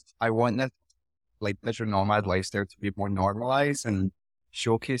want that like digital nomad lifestyle to be more normalized and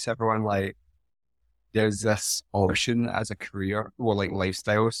showcase everyone like there's this option as a career or like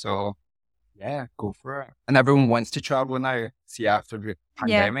lifestyle. So yeah, go for it. And everyone wants to travel now. See, after the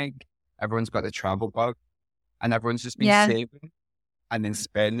pandemic, everyone's got the travel bug and everyone's just been saving and then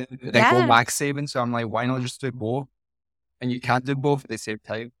spending, then go max saving. So I'm like, why not just do both? And you can't do both at the same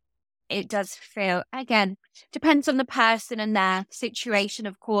time. It does feel, again, depends on the person and their situation,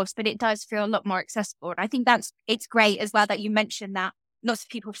 of course, but it does feel a lot more accessible. And I think it's great as well that you mentioned that lots of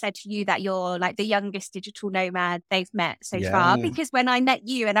people have said to you that you're like the youngest digital nomad they've met so far. Because when I met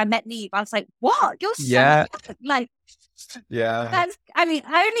you and I met Neve, I was like, what? You're so young. Like, that's, I mean,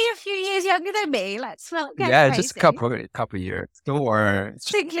 only a few years younger than me. Let's not get crazy. Just a couple of years. Don't worry.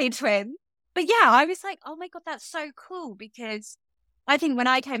 Simply twin. But yeah, I was like, oh my God, that's so cool, because I think when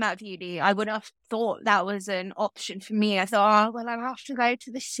I came out of uni, I would have thought that was an option for me. I thought, oh, well, I'll have to go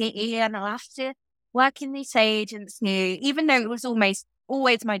to the city and I'll have to work in these agencies, even though it was always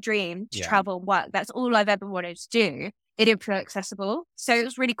my dream to travel and work. That's all I've ever wanted to do. It didn't feel accessible. So it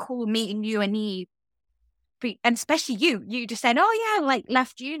was really cool meeting you and Eve. And especially you just said, oh yeah, like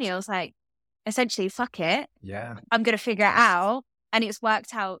left uni. I was like, essentially, fuck it. Yeah. I'm going to figure it out. And it's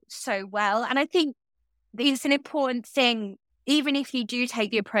worked out so well. And I think it's an important thing, even if you do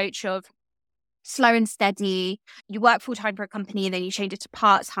take the approach of slow and steady, you work full time for a company and then you change it to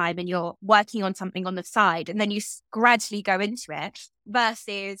part time and you're working on something on the side and then you gradually go into it,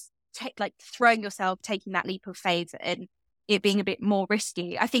 versus throwing yourself, taking that leap of faith and it being a bit more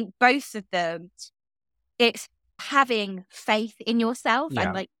risky. I think both of them, it's having faith in yourself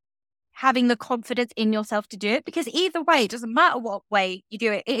and like having the confidence in yourself to do it, because either way, it doesn't matter what way you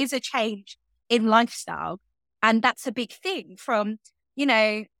do it, it is a change in lifestyle. And that's a big thing from,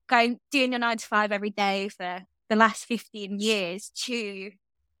 doing your 9 to 5 every day for the last 15 years to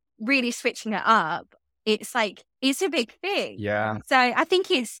really switching it up. It's like, it's a big thing. Yeah. So I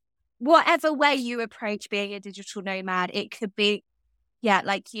think it's whatever way you approach being a digital nomad, it could be,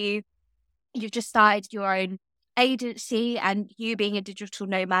 like you've just started your own agency and you being a digital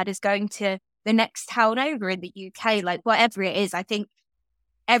nomad is going to the next town over in the UK, like whatever it is. I think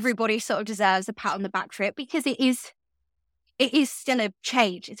everybody sort of deserves a pat on the back for it, because it is still a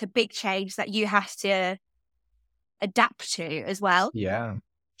change. It's a big change that you have to adapt to as well. Yeah.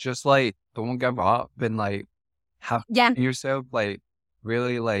 Just like, don't give up and like, have Yeah. yourself, like,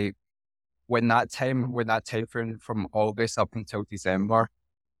 really like, when that time from August up until December,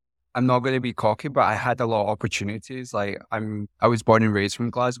 I'm not going to be cocky, but I had a lot of opportunities. Like, I was born and raised from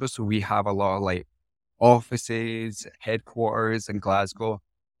Glasgow, so we have a lot of like offices, headquarters in Glasgow.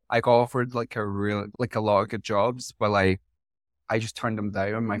 I got offered like like a lot of good jobs, but like I just turned them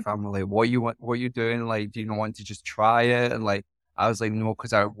down. My family were like, "What you want? What you doing? Like, do you not want to just try it?" And like I was like, "No,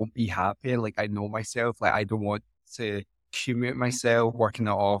 because I won't be happy. Like, I know myself. Like, I don't want to commute myself, work in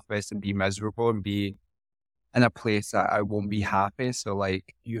the office, and be miserable and be in a place that I won't be happy. So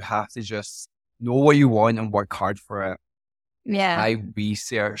like, you have to just know what you want and work hard for it." Yeah. I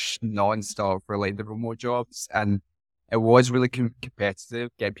researched nonstop for like the remote jobs, and it was really competitive.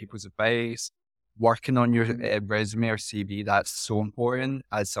 Get people's advice, working on your resume or CV. That's so important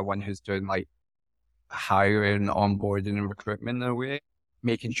as someone who's doing like hiring, onboarding, and recruitment in a way.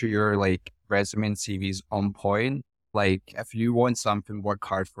 Making sure your like resume and CV is on point. Like if you want something, work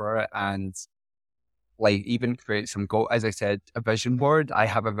hard for it, and like even create some goal. As I said, a vision board. I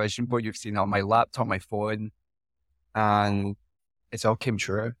have a vision board. You've seen it on my laptop, my phone, and it's all came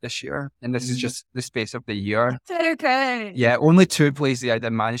true this year. And this is just the space of the year. Okay. Yeah, only two places I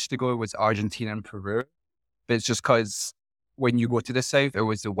didn't manage to go was Argentina and Peru. But it's just because when you go to the south, it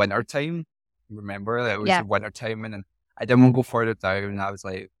was the winter time. Remember, it was Yeah. the winter time, and then I didn't want to go further down. And I was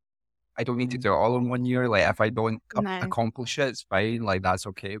like, I don't need to do it all in 1 year. Like, if I don't No. accomplish it, it's fine. Like, that's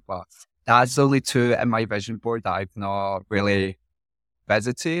okay. But that's the only two in my vision board that I've not really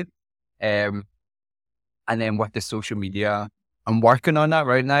visited. Um, and then with the social media, I'm working on that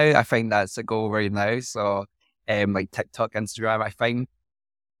right now. I think that's a goal right now. So, like TikTok, Instagram, I think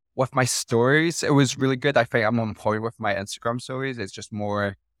with my stories, it was really good. I think I'm on point with my Instagram stories. It's just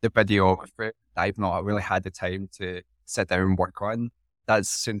more the videography. I've not really had the time to sit down and work on. That's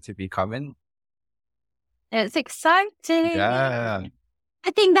soon to be coming. It's exciting. Yeah.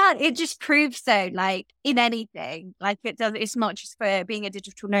 I think that it just proves though, like in anything, like it does, it's not just for being a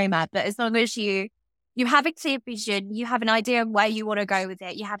digital nomad, but as long as you have a clear vision, you have an idea of where you want to go with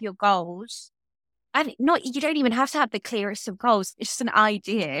it, you have your goals. And not, you don't even have to have the clearest of goals. It's just an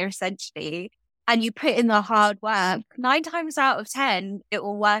idea essentially. And you put in the hard work, 9 times out of 10, it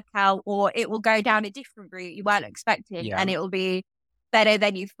will work out, or it will go down a different route you weren't expecting, Yeah. and it will be better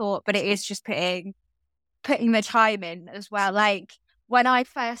than you thought. But it is just putting the time in as well. Like when I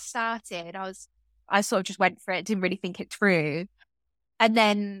first started, I sort of just went for it, didn't really think it through. And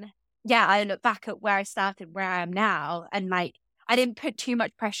then, yeah, I look back at where I started, where I am now, and like, I didn't put too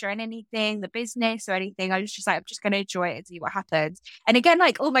much pressure on anything, the business or anything. I was just like, I'm just going to enjoy it and see what happens. And again,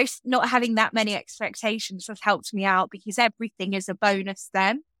 like almost not having that many expectations has helped me out, because everything is a bonus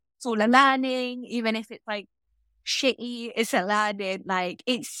then. It's all a learning, even if it's like shitty, it's a learning. Like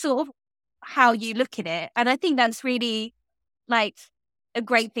it's sort of how you look at it. And I think that's really like a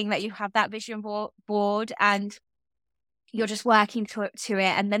great thing that you have that vision board and you're just working to it.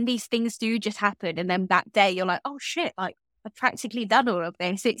 And then these things do just happen. And then that day you're like, oh shit, like I've practically done all of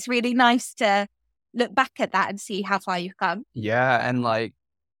this. It's really nice to look back at that and see how far you've come. Yeah. And like,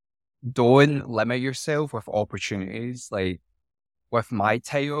 don't limit yourself with opportunities. Like with my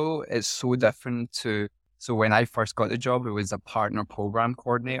title, it's so different to, so when I first got the job, it was a partner program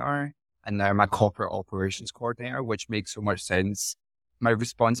coordinator, and now I'm a corporate operations coordinator, which makes so much sense. My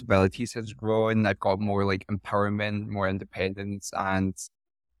responsibilities has grown. I've got more like empowerment, more independence, and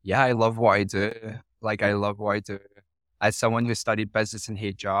yeah, I love what I do. Like I love what I do. As someone who studied business and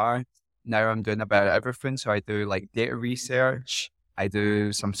HR, now I'm doing about everything. So I do like data research. I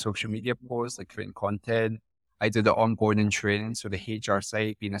do some social media posts, like creating content. I do the onboarding training. So the HR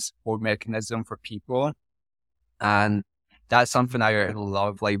side being a support mechanism for people. And that's something I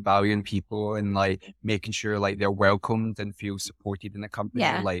love, like valuing people and like making sure like they're welcomed and feel supported in the company,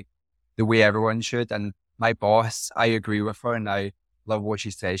 Yeah. like the way everyone should. And my boss, I agree with her and I love what she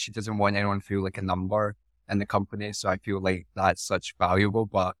says. She doesn't want anyone to feel like a number in the company. So I feel like that's such valuable.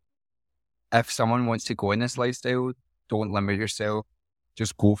 But if someone wants to go in this lifestyle, don't limit yourself.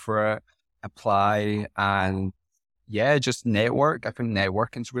 Just go for it, apply, and yeah, just network. I think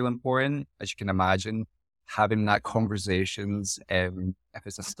networking is real important, as you can imagine. Having that conversations, if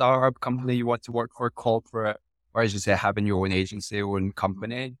it's a startup company you want to work for, corporate, or as you say, having your own agency, own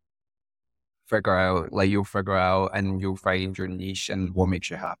company, you'll figure out and you'll find your niche and what makes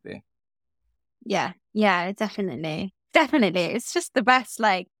you happy. Yeah. Yeah, definitely. Definitely. It's just the best,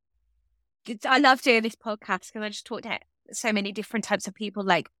 like, I love doing this podcast because I just talk to so many different types of people,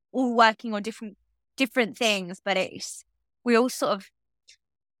 like all working on different things, but we all sort of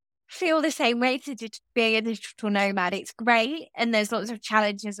feel the same way to being a digital nomad. It's great, and there's lots of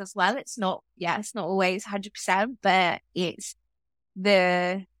challenges as well. It's not always 100%, but it's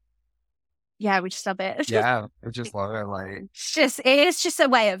the we just love it. Yeah, I just love it. Like, it's just a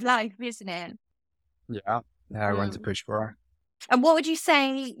way of life, isn't it? Yeah, I want to push for. And what would you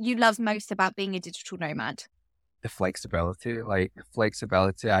say you love most about being a digital nomad? The flexibility. Like,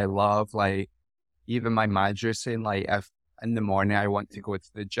 flexibility. I love, like, even my manager saying, like, if in the morning I want to go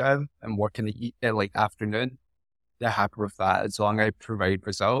to the gym and work in the like afternoon, they're happy with that as long as I provide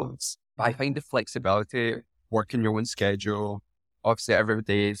results. But I find the flexibility, working your own schedule, obviously every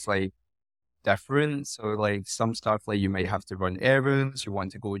day is like different. So like some stuff, like you might have to run errands, you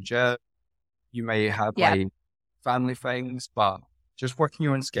want to go gym, you may have like family things, but just working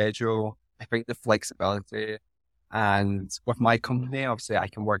your own schedule, I think the flexibility. And with my company, obviously I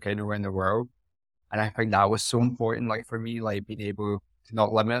can work anywhere in the world. And I think that was so important, like for me, like being able to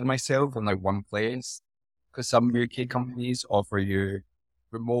not limit myself in like one place. Because some UK companies offer you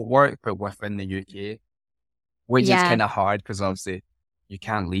remote work, but within the UK, which is kind of hard because obviously you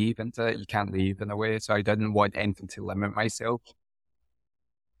can't leave into it. You can't leave in a way. So I didn't want anything to limit myself.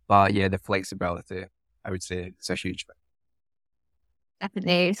 But yeah, the flexibility, I would say, is a huge thing.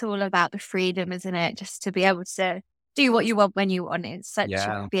 Definitely. It's all about the freedom, isn't it? Just to be able to do what you want when you want. It's such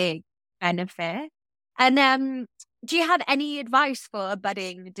a big benefit. And do you have any advice for a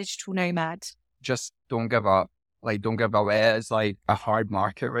budding digital nomad? Just don't give up. Like, don't give up. It is like a hard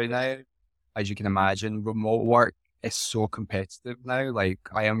market right now. As you can imagine, remote work is so competitive now. Like,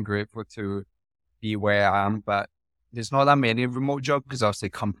 I am grateful to be where I am, but there's not that many remote jobs because obviously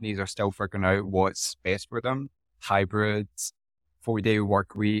companies are still figuring out what's best for them. Hybrids, 4-day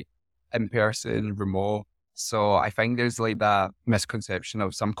work week, in person, remote. So I think there's like that misconception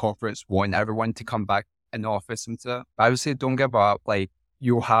of some corporates want everyone to come back in the office and stuff. But I would say don't give up. Like,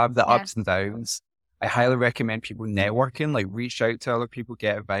 you'll have the ups and downs. I highly recommend people networking, like reach out to other people,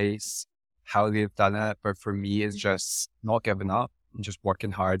 get advice, how they've done it. But for me, it's just not giving up and just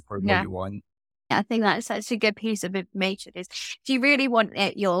working hard for what you want. I think that's such a good piece of information. Is if you really want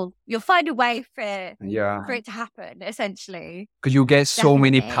it, you'll find a way for it to happen, essentially. Because you'll get so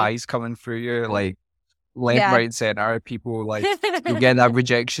many pies coming through you, like left, right, center. People like you'll get that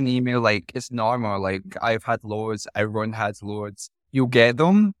rejection email. Like, it's normal. Like, I've had loads. Everyone has loads. You'll get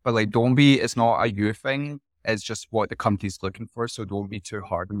them, but like, don't be. It's not a you thing. It's just what the company's looking for. So don't be too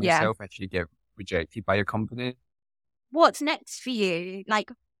hard on yourself if you get rejected by a company. What's next for you? Like,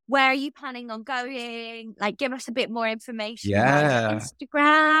 where are you planning on going? Like, give us a bit more information. Yeah.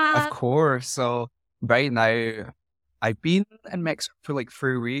 Instagram. Of course. So right now, I've been in Mexico for like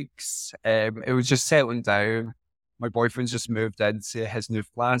 3 weeks. It was just settling down. My boyfriend's just moved into his new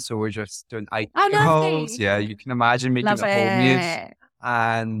flat, so we're just doing IT calls. Yeah, you can imagine making it homies.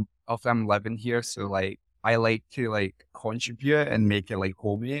 And after I'm living here, so like I like to like contribute and make it like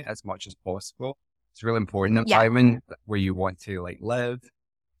homey as much as possible. It's really important environment where you want to like live.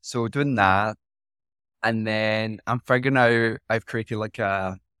 So doing that, and then I'm figuring out I've created like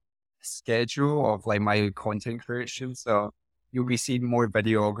a schedule of like my content creation. So you'll be seeing more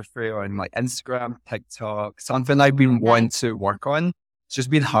videography on like Instagram, TikTok, something I've been wanting to work on. It's just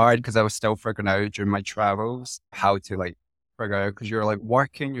been hard because I was still figuring out during my travels how to like figure out, because you're like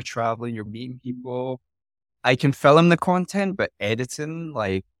working, you're traveling, you're meeting people. I can film the content, but editing,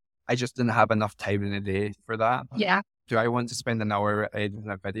 like I just didn't have enough time in the day for that. Yeah. Do I want to spend an hour editing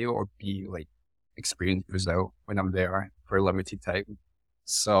a video or be like experience Brazil when I'm there for a limited time?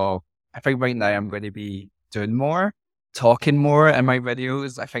 So I think right now I'm going to be doing more, talking more in my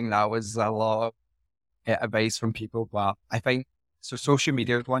videos. I think that was a lot of advice from people, but I think so. Social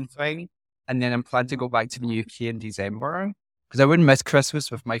media is one thing. And then I'm planning to go back to the UK in December because I wouldn't miss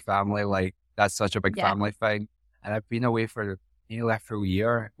Christmas with my family. Like, that's such a big family thing. And I've been away for nearly a full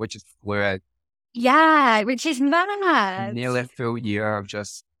year, which is fluid. Yeah, which is mad. Nearly a full year of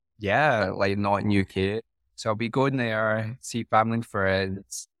just, like not in UK. So I'll be going there, see family and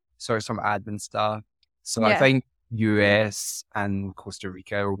friends, sort some admin stuff. So I think US and Costa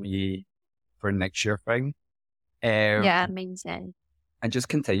Rica will be for next year thing. Amazing. And just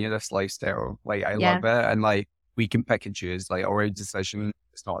continue this lifestyle. Like, I love it. And like, we can pick and choose, like our decision.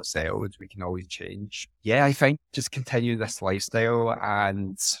 It's not settled. We can always change. Yeah, I think just continue this lifestyle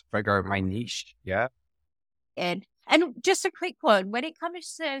and figure out my niche. Yeah. And just a quick one, when it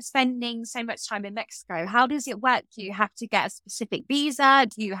comes to spending so much time in Mexico, how does it work? Do you have to get a specific visa?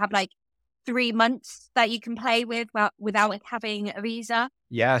 Do you have like 3 months that you can play with without having a visa?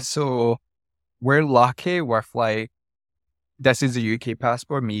 Yeah, so we're lucky with like, this is a UK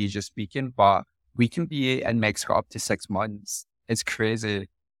passport, me just speaking, but we can be in Mexico up to 6 months. It's crazy.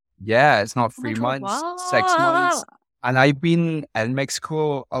 Yeah, it's not Oh my 3 months, God, 6 months. what? And I've been in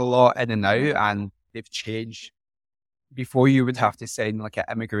Mexico a lot in and out, and they've changed. Before you would have to sign like an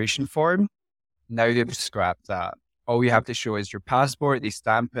immigration form. Now they've scrapped that. All you have to show is your passport, they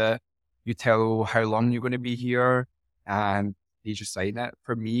stamp it, you tell how long you're going to be here, and they just sign it.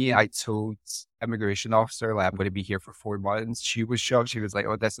 For me, I told immigration officer, like, I'm going to be here for 4 months. She was shocked. She was like,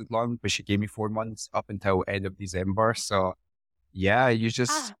 oh, this is long, but she gave me 4 months up until end of December. So yeah,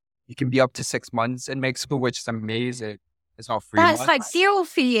 Ah, you can be up to 6 months in Mexico, which is amazing. It's not three that's months. ideal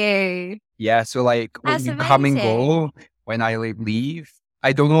for you. Yeah, so like when That's you come and amazing. go, when I like leave,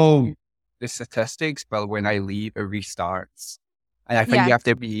 I don't know the statistics, but when I leave, it restarts. And I think you Yeah. have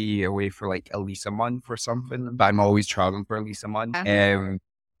to be away for like at least a month or something, but I'm always traveling for at least a month. And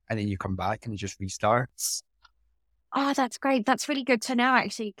then you come back and it just restarts. Oh, that's great. That's really good to know,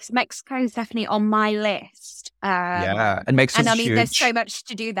 actually, because Mexico is definitely on my list. Yeah, and And I Mexico's mean, there's so huge. much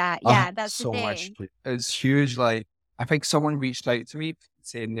to do that. Oh, Yeah, that's the so much. thing. It's huge. Like, I think someone reached out to me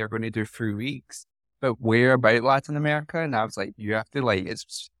saying they're going to do 3 weeks, but where about Latin America? And I was like, you have to like,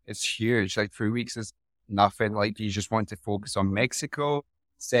 it's huge. Like 3 weeks is nothing. Like, you just want to focus on Mexico,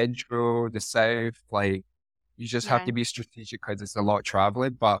 Central, the South. Like, you just have Yeah. to be strategic because it's a lot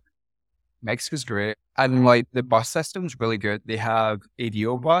traveling, but Mexico's great. And like the bus system's really good. They have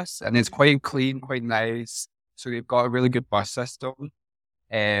ADO bus and it's quite clean, quite nice. So they've got a really good bus system.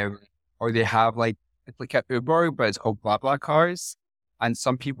 Or they have like, it's like an Uber, but it's called blah cars. And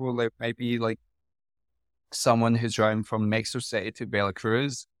some people like maybe like someone who's driving from Mexico City to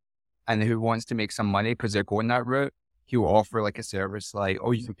Veracruz and who wants to make some money because they're going that route. He'll offer like a service like,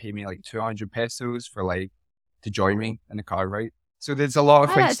 oh, you can pay me like 200 pesos for like to join me in the car, right? So there's a lot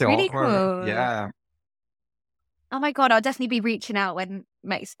of Oh, things that's to really offer. cool. Yeah, Oh my God, I'll definitely be reaching out when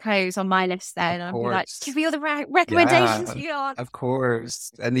Mexico's on my list then. of I'll be like, course. give me all the Yeah, recommendations you got. of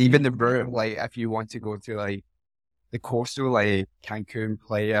course. And even the route, like if you want to go to like the coastal, like Cancun,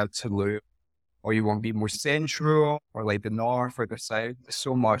 Playa, Tulum, or you want to be more central or like the north or the south, there's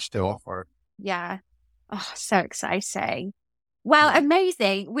so much to offer. Yeah. Oh, so exciting. Well, Yeah,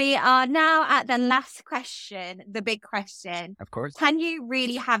 amazing. We are now at the last question, the big question. of course. Can you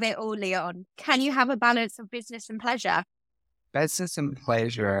really have it all, Leon? Can you have a balance of business and pleasure? Business and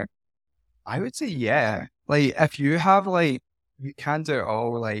pleasure. I would say, yeah. Like, if you have, like, you can do it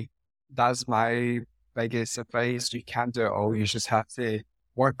all. Like, that's my biggest advice. You can do it all. You just have to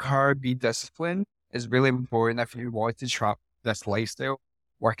work hard, be disciplined. It's really important if you want to try this lifestyle,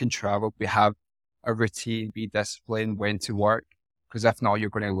 work and travel, we have a routine, be disciplined, when to work. Because if not, you're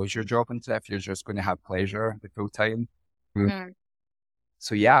going to lose your job and stuff. You're just going to have pleasure the full time. Mm.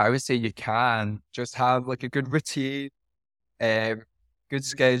 So, yeah, I would say you can just have like a good routine, um, good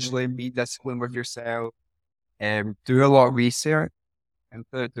scheduling, be disciplined with yourself, do a lot of research and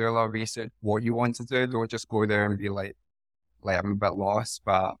do a lot of research what you want to do. Don't just go there and be like I'm a bit lost.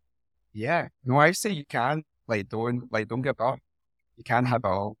 But yeah, no, I say you can. Don't give up. You can have it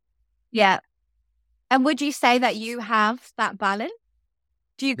all. Yeah. And would you say that you have that balance?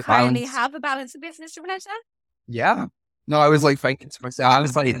 Do you The currently balance. have a balance of business and pleasure? Yeah. No, I was like thinking to myself, I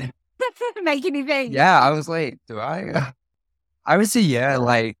was like, Making me think. yeah, I was like, do I? I would say, yeah,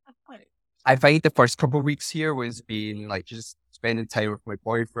 like, I think the first couple of weeks here was being like just spending time with my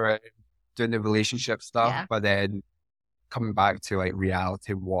boyfriend, doing the relationship stuff, Yeah. but then coming back to like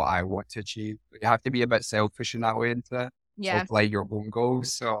reality, what I want to achieve. You have to be a bit selfish in that way into it, Yeah. of like your own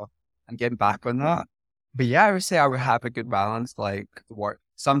goals. So I'm getting back on that. But yeah, I would say I would have a good balance, like work.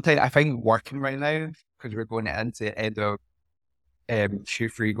 Sometimes I think working right now, because we're going into the end of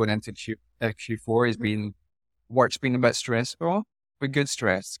Q3, going into Q4, work's been a bit stressful, but good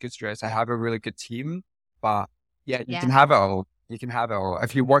stress, good stress. I have a really good team, but yeah, you can Yeah. have it all. You can have it all.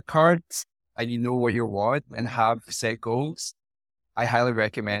 If you work hard and you know what you want and have set goals, I highly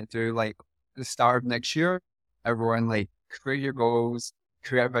recommend do like the start of next year, everyone like create your goals,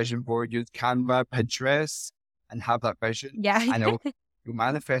 create a vision board, use Canva, Pinterest, and have that vision. Yeah. I know you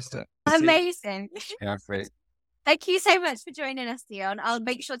manifest it. Amazing. Perfect. Thank you so much for joining us, Dion. I'll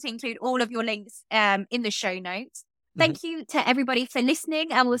make sure to include all of your links in the show notes. Thank you to everybody for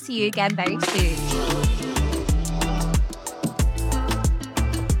listening, and we'll see you again very soon.